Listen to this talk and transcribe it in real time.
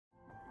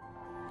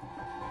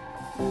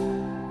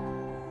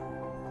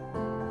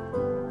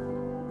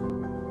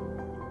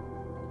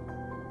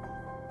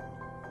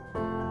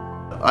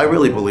I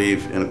really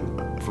believe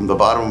from the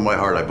bottom of my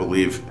heart, I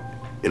believe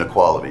in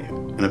equality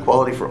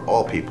for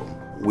all people.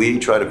 We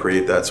try to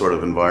create that sort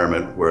of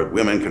environment where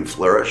women can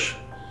flourish.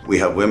 We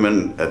have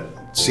women at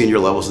senior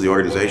levels of the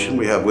organization.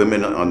 We have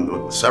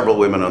several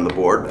women on the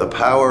board. The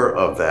power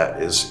of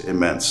that is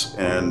immense.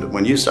 And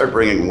when you start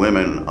bringing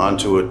women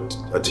onto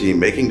a team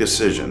making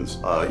decisions,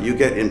 you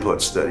get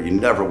inputs that you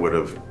never would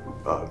have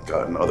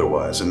gotten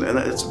otherwise. And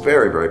it's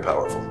very, very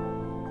powerful.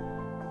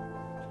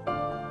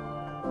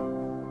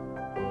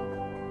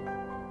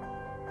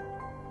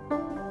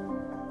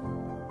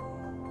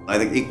 I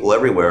think Equal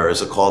Everywhere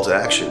is a call to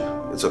action.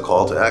 It's a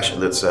call to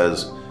action that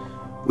says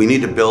we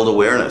need to build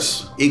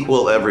awareness.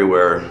 Equal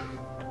everywhere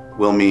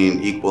will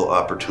mean equal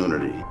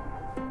opportunity.